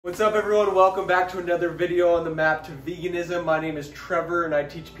What's up everyone, welcome back to another video on the map to veganism. My name is Trevor and I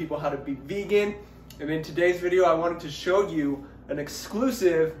teach people how to be vegan. And in today's video I wanted to show you an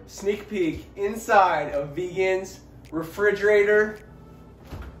exclusive sneak peek inside of Vegan's refrigerator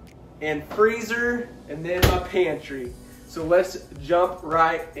and freezer and then my pantry. So let's jump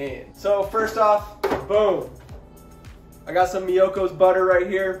right in. So first off, boom. I got some Miyoko's butter right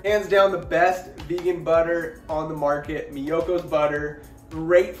here. Hands down the best vegan butter on the market, Miyoko's butter.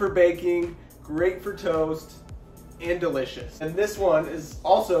 Great for baking, great for toast, and delicious. And this one is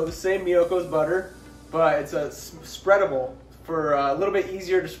also the same Miyoko's butter, but it's a spreadable for a little bit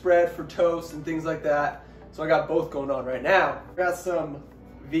easier to spread for toast and things like that. So I got both going on right now. I got some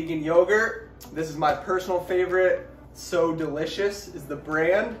vegan yogurt. This is my personal favorite. So Delicious is the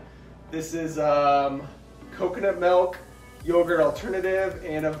brand. This is coconut milk yogurt alternative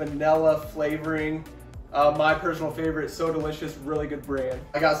and a vanilla flavoring. My personal favorite, So Delicious, really good brand.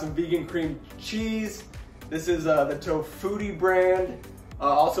 I got some vegan cream cheese. This is the Tofutti brand,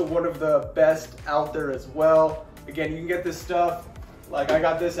 also one of the best out there as well. Again, you can get this stuff, like I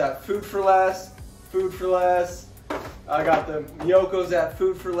got this at Food for Less. I got the Miyoko's at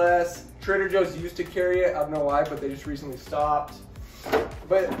Food for Less. Trader Joe's used to carry it, I don't know why, but they just recently stopped.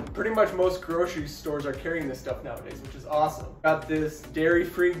 But pretty much most grocery stores are carrying this stuff nowadays, which is awesome. Got this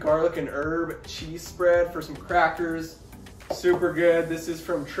dairy-free garlic and herb cheese spread for some crackers. Super good. This is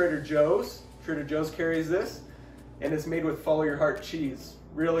from Trader Joe's. Trader Joe's carries this, and it's made with Follow Your Heart cheese.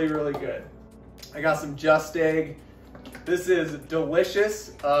 Really, really good. I got some Just Egg. This is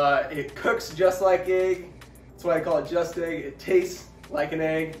delicious. It cooks just like egg. That's why I call it Just Egg. It tastes like an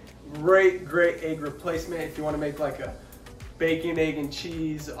egg. Great, great egg replacement if you want to make like a bacon, egg, and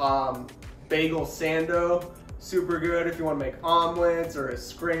cheese bagel sando. Super good if you want to make omelets or a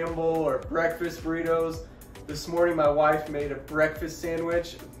scramble or breakfast burritos. This morning my wife made a breakfast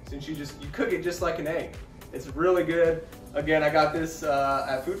sandwich, and you cook it just like an egg. It's really good. Again, I got this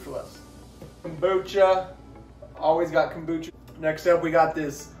at Food for Less. Kombucha, always got kombucha. Next up we got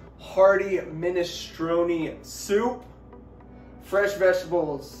this hearty minestrone soup. Fresh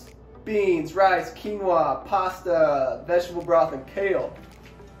vegetables, beans, rice, quinoa, pasta, vegetable broth, and kale.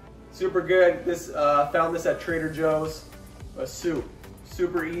 Super good. This found this at Trader Joe's. A soup.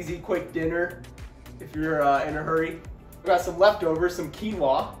 Super easy, quick dinner if you're in a hurry. We got some leftovers, some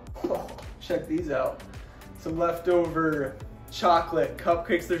quinoa. Check these out. Some leftover chocolate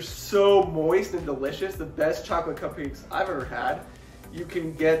cupcakes. They're so moist and delicious. The best chocolate cupcakes I've ever had. You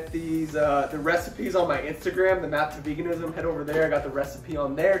can get these, the recipes on my Instagram, the Map to Veganism. Head over there, I got the recipe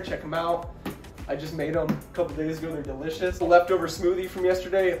on there, check them out. I just made them a couple days ago, they're delicious. The leftover smoothie from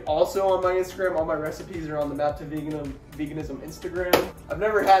yesterday, also on my Instagram. All my recipes are on the Map to Veganism Instagram. I've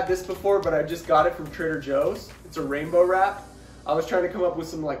never had this before, but I just got it from Trader Joe's. It's a rainbow wrap. I was trying to come up with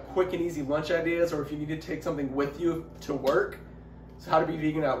some like quick and easy lunch ideas, or if you need to take something with you to work. So how to be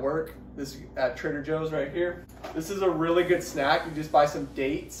vegan at work. This at Trader Joe's right here. This is a really good snack. You just buy some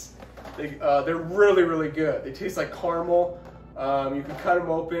dates. They're really, really good. They taste like caramel. You can cut them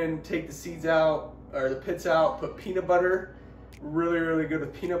open, take the seeds out, or the pits out, put peanut butter. Really, really good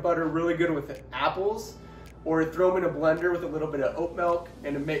with peanut butter. Really good with apples. Or throw them in a blender with a little bit of oat milk,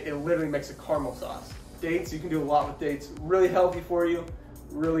 and it literally makes a caramel sauce. Dates, you can do a lot with dates. Really healthy for you.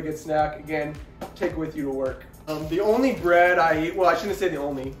 Really good snack. Again, take it with you to work. The only bread I eat, well, I shouldn't say the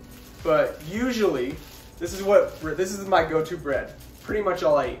only, but usually, this is my go-to bread. Pretty much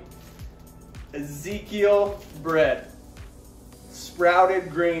all I eat. Ezekiel bread. Sprouted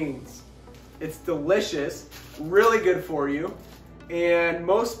grains. It's delicious, really good for you, and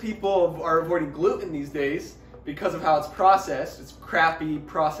most people are avoiding gluten these days because of how it's processed. It's crappy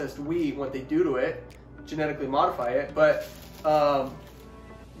processed wheat, what they do to it, genetically modify it, but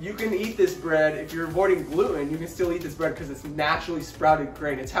you can eat this bread. If you're avoiding gluten, you can still eat this bread because it's naturally sprouted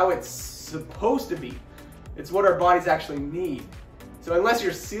grain. It's how it's supposed to be. It's what our bodies actually need. So unless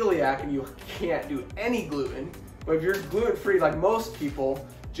you're celiac and you can't do any gluten, but if you're gluten-free like most people,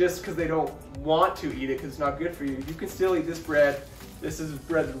 just because they don't want to eat it because it's not good for you, you can still eat this bread. This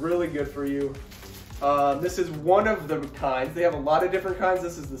bread is really good for you. This is one of the kinds. They have a lot of different kinds.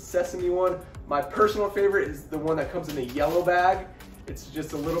 This is the sesame one. My personal favorite is the one that comes in the yellow bag. It's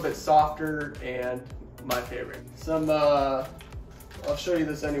just a little bit softer and my favorite. I'll show you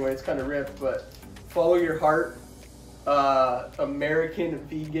this anyway, it's kind of ripped, but Follow Your Heart American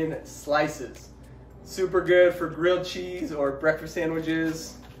vegan slices. Super good for grilled cheese or breakfast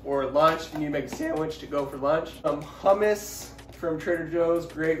sandwiches or lunch. You need to make a sandwich to go for lunch. Hummus from Trader Joe's,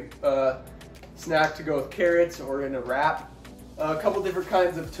 great snack to go with carrots or in a wrap. A couple different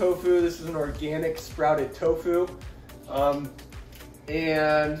kinds of tofu. This is an organic sprouted tofu.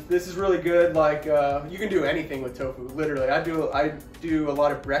 And this is really good, like, you can do anything with tofu, literally. I do a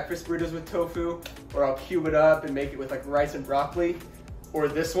lot of breakfast burritos with tofu, or I'll cube it up and make it with like rice and broccoli. Or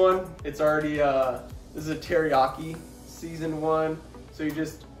this one, it's already, this is a teriyaki seasoned one. So you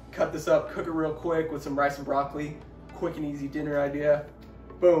just cut this up, cook it real quick with some rice and broccoli. Quick and easy dinner idea.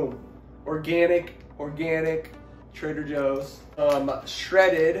 Boom. Organic, Trader Joe's.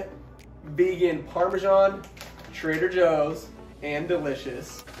 Shredded vegan Parmesan, Trader Joe's, and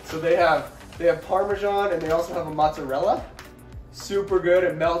delicious. So they have Parmesan and they also have a mozzarella. Super good,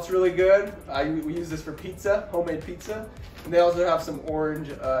 it melts really good. We use this for pizza, homemade pizza. And they also have some orange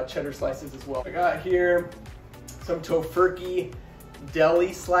cheddar slices as well. I got here some tofurkey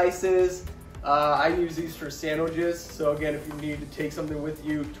deli slices. I use these for sandwiches. So again, if you need to take something with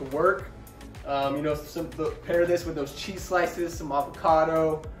you to work, you know, pair this with those cheese slices, some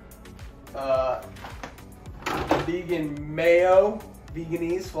avocado, vegan mayo,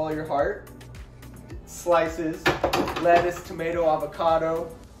 veganese, follow your heart, slices, lettuce, tomato,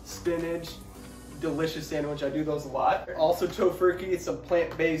 avocado, spinach, delicious sandwich. I do those a lot. Also tofurkey, it's some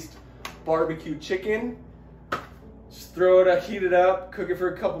plant-based barbecue chicken. Just throw it, heat it up, cook it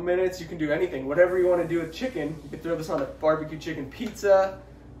for a couple minutes. You can do anything, whatever you want to do with chicken. You can throw this on a barbecue chicken pizza.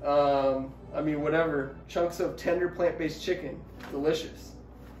 I mean, whatever. Chunks of tender plant-based chicken, delicious.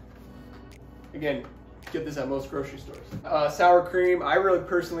 Again, get this at most grocery stores. Sour cream, I really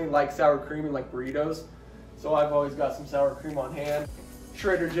personally like sour cream in like burritos. So I've always got some sour cream on hand.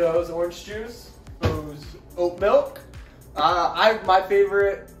 Trader Joe's orange juice, oat milk. My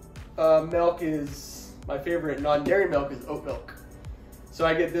favorite milk is, my favorite non-dairy milk is oat milk. So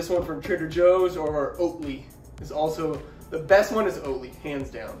I get this one from Trader Joe's, or Oatly is also, the best one is Oatly, hands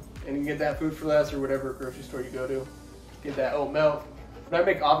down. And you can get that Food for Less or whatever grocery store you go to. Get that oat milk. When I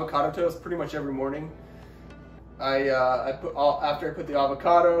make avocado toast pretty much every morning, after I put the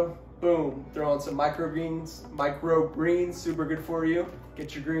avocado, boom, throw on some microgreens, super good for you.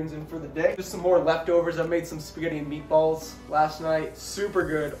 Get your greens in for the day. Just some more leftovers. I made some spaghetti and meatballs last night, super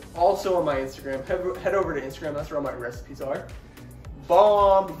good. Also on my Instagram, head over to Instagram, that's where all my recipes are.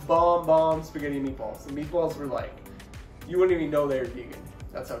 Bomb spaghetti and meatballs. The meatballs were like, you wouldn't even know they were vegan.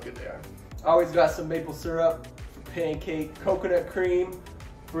 That's how good they are. I always got some maple syrup for pancake, coconut cream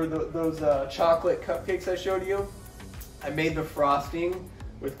for those chocolate cupcakes I showed you. I made the frosting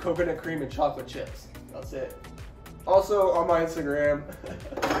with coconut cream and chocolate chips. That's it. Also on my Instagram,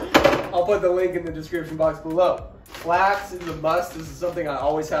 I'll put the link in the description box below. Flax is a must. This is something I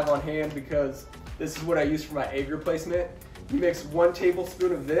always have on hand because this is what I use for my egg replacement. You mix 1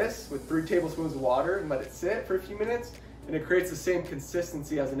 tablespoon of this with 3 tablespoons of water and let it sit for a few minutes, and it creates the same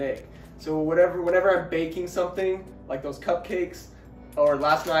consistency as an egg. So whenever I'm baking something, like those cupcakes, or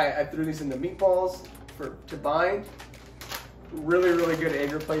last night I threw these in the meatballs to bind. Really good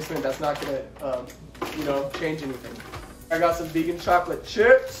egg replacement. That's not gonna, you know, change anything. I got some vegan chocolate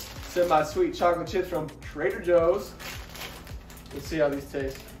chips, semi-sweet chocolate chips from Trader Joe's. Let's see how these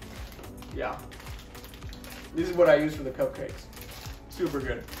taste. Yeah. This is what I use for the cupcakes. Super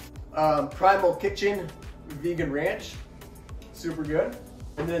good. Primal Kitchen vegan ranch, super good.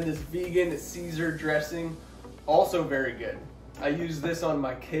 And then this vegan Caesar dressing, also very good. I use this on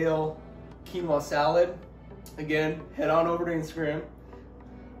my kale quinoa salad. Again, head on over to Instagram.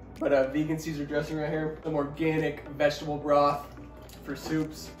 But vegan Caesar dressing right here. Some organic vegetable broth for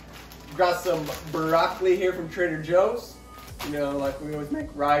soups. Got some broccoli here from Trader Joe's. You know, like we always make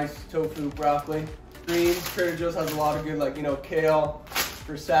rice, tofu, broccoli. Greens, Trader Joe's has a lot of good, like, you know, kale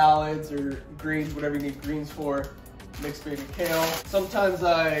for salads or greens, whatever you need greens for. Mixed baby kale. Sometimes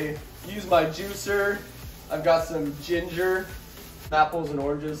I use my juicer. I've got some ginger, apples and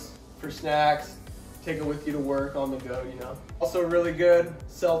oranges for snacks. Take it with you to work on the go, you know. Also really good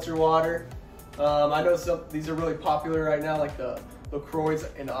seltzer water. I know these are really popular right now, like the LaCroix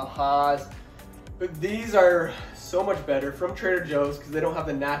and Ahas. But these are so much better from Trader Joe's because they don't have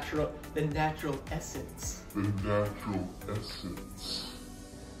the natural essence. The natural essence.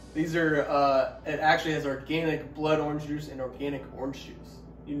 These are, it actually has organic blood orange juice and organic orange juice.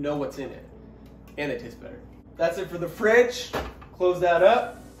 You know what's in it. And it tastes better. That's it for the fridge. Close that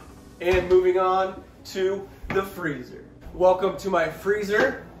up. And moving on to the freezer. Welcome to my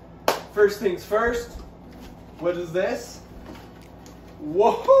freezer. First things first, what is this?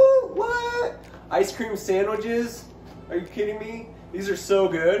 Whoa, what? Ice cream sandwiches? Are you kidding me? These are so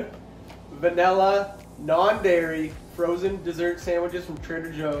good. Vanilla, non-dairy, frozen dessert sandwiches from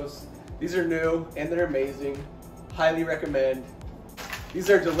Trader Joe's. These are new and they're amazing. Highly recommend.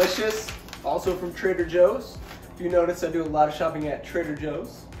 These are delicious, also from Trader Joe's. If you notice, I do a lot of shopping at Trader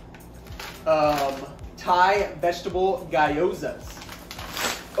Joe's. Thai vegetable gyozas.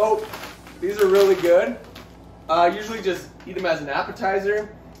 Oh, these are really good. I usually just eat them as an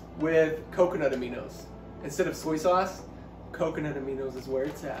appetizer with coconut aminos. Instead of soy sauce, coconut aminos is where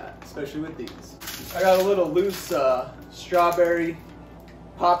it's at, especially with these. I got a little loose strawberry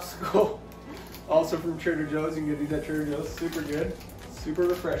popsicle, also from Trader Joe's. You can get these at Trader Joe's, super good, super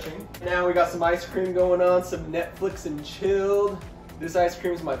refreshing. Now we got some ice cream going on, some Netflix and chilled. This ice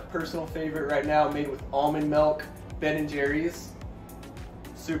cream is my personal favorite right now, made with almond milk, Ben & Jerry's.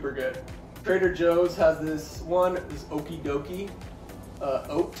 Super good. Trader Joe's has this one, this Okie Dokie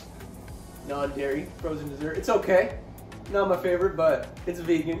oat, non-dairy frozen dessert. It's okay, not my favorite, but it's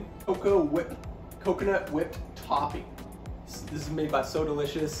vegan. Coconut whipped topping. This is made by So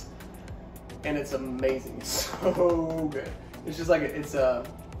Delicious, and it's amazing. It's so good. It's just like it's kind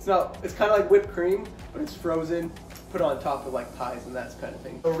of like whipped cream, but it's frozen, put on top of like pies and that kind of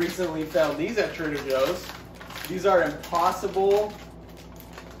thing. So recently found these at Trader Joe's. These are Impossible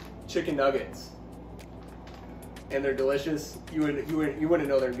chicken nuggets, and they're delicious. You wouldn't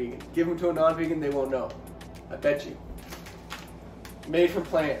know they're vegan. Give them to a non-vegan, they won't know. I bet you. Made from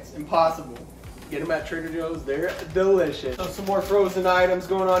plants, Impossible. Get them at Trader Joe's, they're delicious. So some more frozen items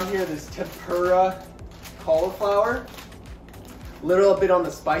going on here. This tempura cauliflower. A little bit on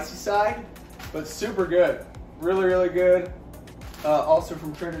the spicy side, but super good. Really, really good. Also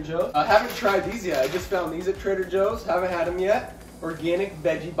from Trader Joe's. I haven't tried these yet. I just found these at Trader Joe's. Haven't had them yet. Organic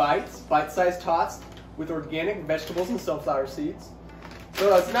veggie bites, bite-sized tots with organic vegetables and sunflower seeds.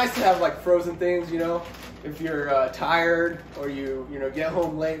 So it's nice to have like frozen things, you know, if you're tired or you get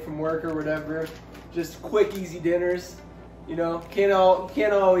home late from work or whatever. Just quick, easy dinners. You know, can't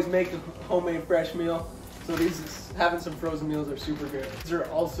always make a homemade fresh meal. So having some frozen meals are super good. These are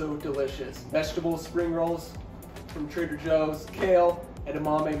also delicious. Vegetable spring rolls from Trader Joe's, kale,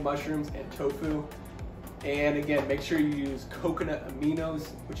 edamame, mushrooms, and tofu. And again, make sure you use coconut aminos,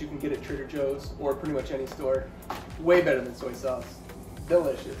 which you can get at Trader Joe's or pretty much any store. Way better than soy sauce.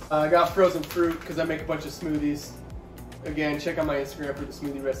 Delicious. I got frozen fruit because I make a bunch of smoothies. Again, check out my Instagram for the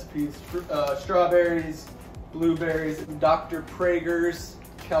smoothie recipes. Strawberries, blueberries, Dr. Praeger's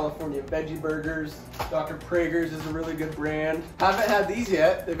California veggie burgers. Dr. Praeger's is a really good brand. Haven't had these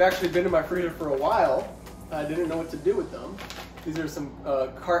yet. They've actually been in my freezer for a while. I didn't know what to do with them. These are some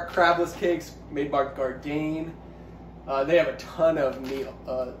crabless cakes made by Gardein. They have a ton of meat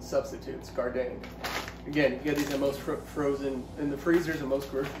substitutes, Gardein. Again, you get these at most frozen in the freezers at most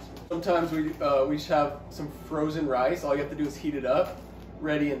grocery stores. Sometimes we just have some frozen rice. All you have to do is heat it up,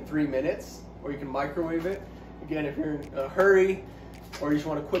 ready in 3 minutes, or you can microwave it. Again, if you're in a hurry or you just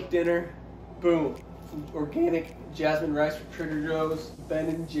want a quick dinner, boom. Some organic jasmine rice from Trader Joe's,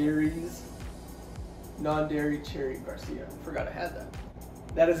 Ben & Jerry's, non-dairy cherry Garcia. I forgot I had that.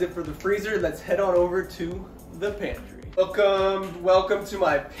 That is it for the freezer. Let's head on over to the pantry. Welcome to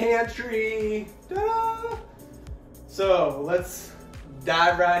my pantry. Ta-da! So let's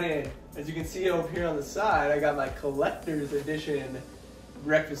dive right in. As you can see over here on the side, I got my collector's edition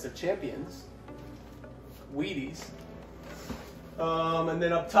Breakfast of Champions, Wheaties. And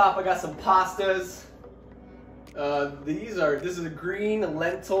then up top I got some pastas. This is a green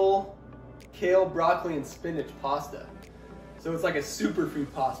lentil, kale, broccoli, and spinach pasta. So it's like a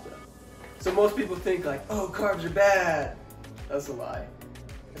superfood pasta. So most people think like, oh, carbs are bad. That's a lie.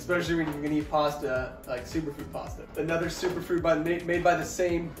 Especially when you're gonna eat pasta, like superfood pasta. Another superfood made by the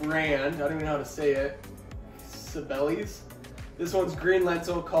same brand, I don't even know how to say it, Sibeli's. This one's green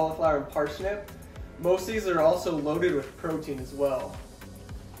lentil, cauliflower, and parsnip. Most of these are also loaded with protein as well.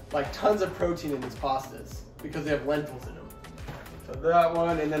 Like tons of protein in these pastas because they have lentils in them. So that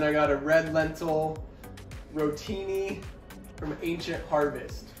one, and then I got a red lentil rotini from Ancient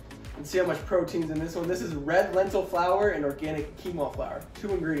Harvest. And see how much protein's in this one. This is red lentil flour and organic quinoa flour. 2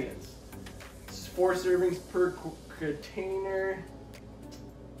 ingredients. This is 4 servings per container.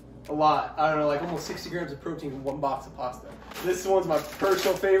 A lot. I don't know, like almost 60 grams of protein in 1 box of pasta. This one's my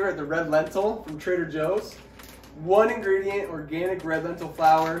personal favorite, the red lentil from Trader Joe's. 1 ingredient, organic red lentil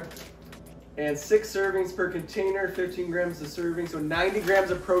flour, and 6 servings per container, 15 grams a serving, so 90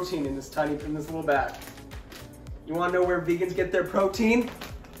 grams of protein in this little bag. You wanna know where vegans get their protein?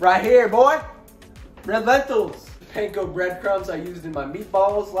 Right here, boy. Red lentils. Panko breadcrumbs I used in my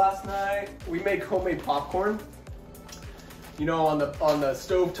meatballs last night. We make homemade popcorn. You know, on the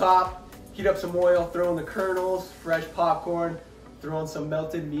stove top, heat up some oil, throw in the kernels, fresh popcorn, throw in some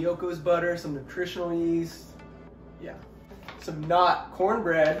melted Miyoko's butter, some nutritional yeast. Yeah. Some not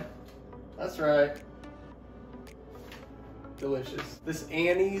cornbread. That's right. Delicious. This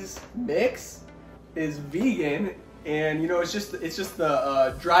Annie's mix is vegan. And you know, it's just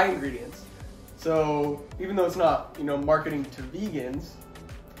the dry ingredients. So even though it's not, you know, marketing to vegans,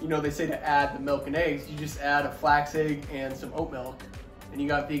 you know, they say to add the milk and eggs. You just add a flax egg and some oat milk, and you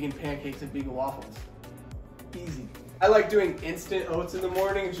got vegan pancakes and vegan waffles. Easy. I like doing instant oats in the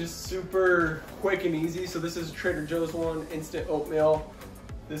morning. It's just super quick and easy. So this is Trader Joe's one, instant oatmeal.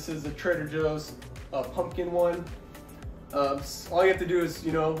 This is a Trader Joe's pumpkin one. All you have to do is,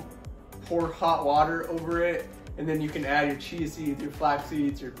 you know, pour hot water over it, and then you can add your chia seeds, your flax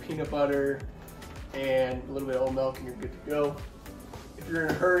seeds, your peanut butter, and a little bit of oat milk, and you're good to go. If you're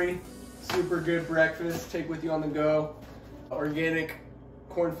in a hurry, super good breakfast, take with you on the go. Organic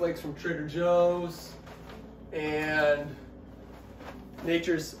cornflakes from Trader Joe's, and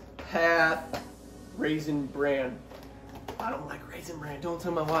Nature's Path Raisin Bran. I don't like Raisin Bran, don't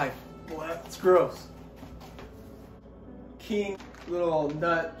tell my wife. Boy, it's gross. King little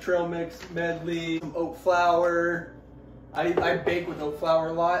nut trail mix medley, some oat flour. I bake with oat flour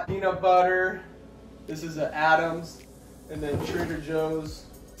a lot. Peanut butter. This is a Adams, and then Trader Joe's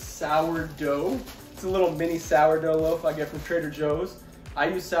sourdough. It's a little mini sourdough loaf I get from Trader Joe's. I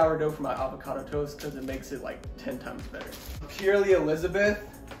use sourdough for my avocado toast because it makes it like 10 times better. Purely Elizabeth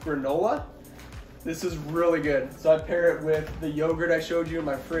granola. This is really good. So I pair it with the yogurt I showed you in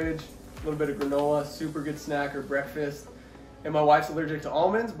my fridge, a little bit of granola, super good snack or breakfast. And my wife's allergic to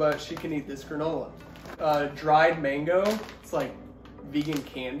almonds, but she can eat this granola. Dried mango, it's like vegan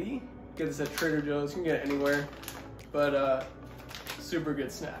candy. Get this at Trader Joe's, you can get it anywhere. But super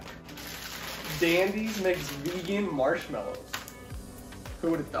good snack. Dandy's makes vegan marshmallows. Who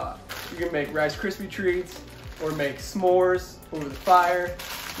would have thought? You can make Rice Krispie treats or make s'mores over the fire.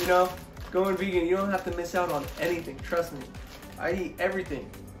 You know, going vegan, you don't have to miss out on anything, trust me. I eat everything.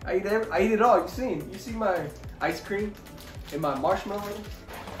 I eat it all. You see my ice cream and my marshmallows.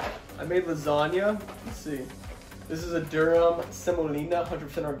 I made lasagna. Let's see. This is a Durham semolina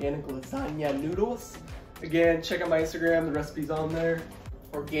 100% organic lasagna noodles. Again, check out my Instagram, the recipe's on there.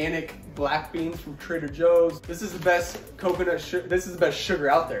 Organic black beans from Trader Joe's. This is the best coconut sugar. This is the best sugar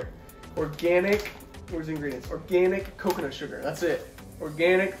out there. Organic, where's the ingredients? Organic coconut sugar, that's it.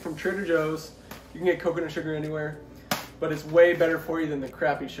 Organic from Trader Joe's. You can get coconut sugar anywhere, but it's way better for you than the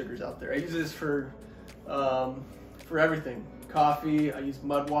crappy sugars out there. I use this for everything. Coffee, I use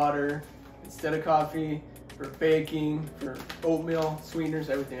mud water instead of coffee. For baking, for oatmeal, sweeteners,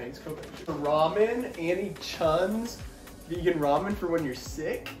 everything. I use coconut sugar. Ramen, Annie Chun's vegan ramen for when you're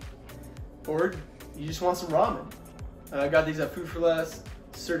sick, or you just want some ramen. I got these at Food for Less,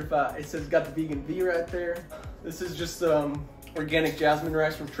 certified. It says got the vegan V right there. This is just organic jasmine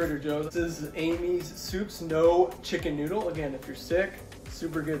rice from Trader Joe's. This is Amy's Soups No Chicken Noodle. Again, if you're sick,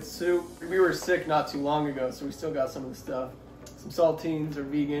 super good soup. We were sick not too long ago, so we still got some of the stuff. Some saltines are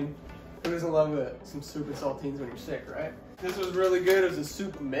vegan. Who doesn't love some soup and saltines when you're sick, right? This was really good. It was a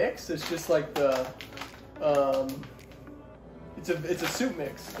soup mix. It's just like the, it's a soup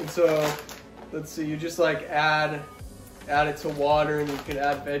mix. And so, let's see, you just like add it to water, and you can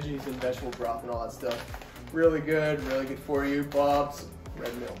add veggies and vegetable broth and all that stuff. Really good for you. Bob's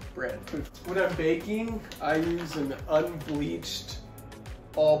red mill bread. When I'm baking, I use an unbleached,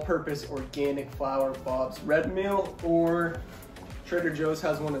 all-purpose organic flour, Bob's red mill, or Trader Joe's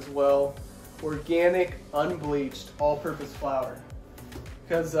has one as well. Organic, unbleached, all-purpose flour.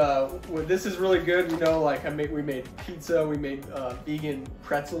 Because this is really good, you know, like we made pizza, we made vegan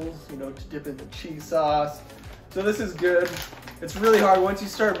pretzels, you know, to dip in the cheese sauce. So this is good. It's really hard, once you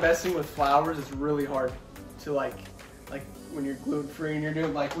start messing with flours, it's really hard to like when you're gluten-free and you're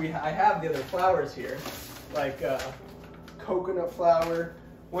doing, like I have the other flours here, like coconut flour.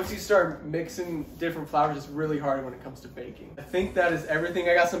 Once you start mixing different flours, it's really hard when it comes to baking. I think that is everything.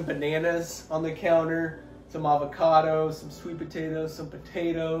 I got some bananas on the counter, some avocados, some sweet potatoes, some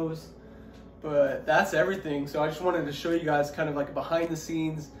potatoes, but that's everything. So I just wanted to show you guys kind of like a behind the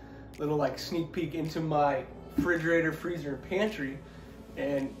scenes, little like sneak peek into my refrigerator, freezer, and pantry,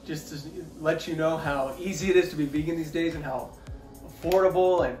 and just to let you know how easy it is to be vegan these days and how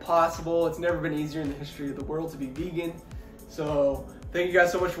affordable and possible. It's never been easier in the history of the world to be vegan. So thank you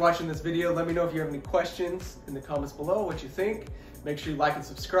guys so much for watching this video. Let me know if you have any questions in the comments below, what you think. Make sure you like and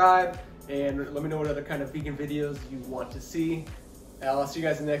subscribe, and let me know what other kind of vegan videos you want to see. I'll see you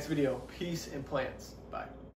guys in the next video. Peace and plants.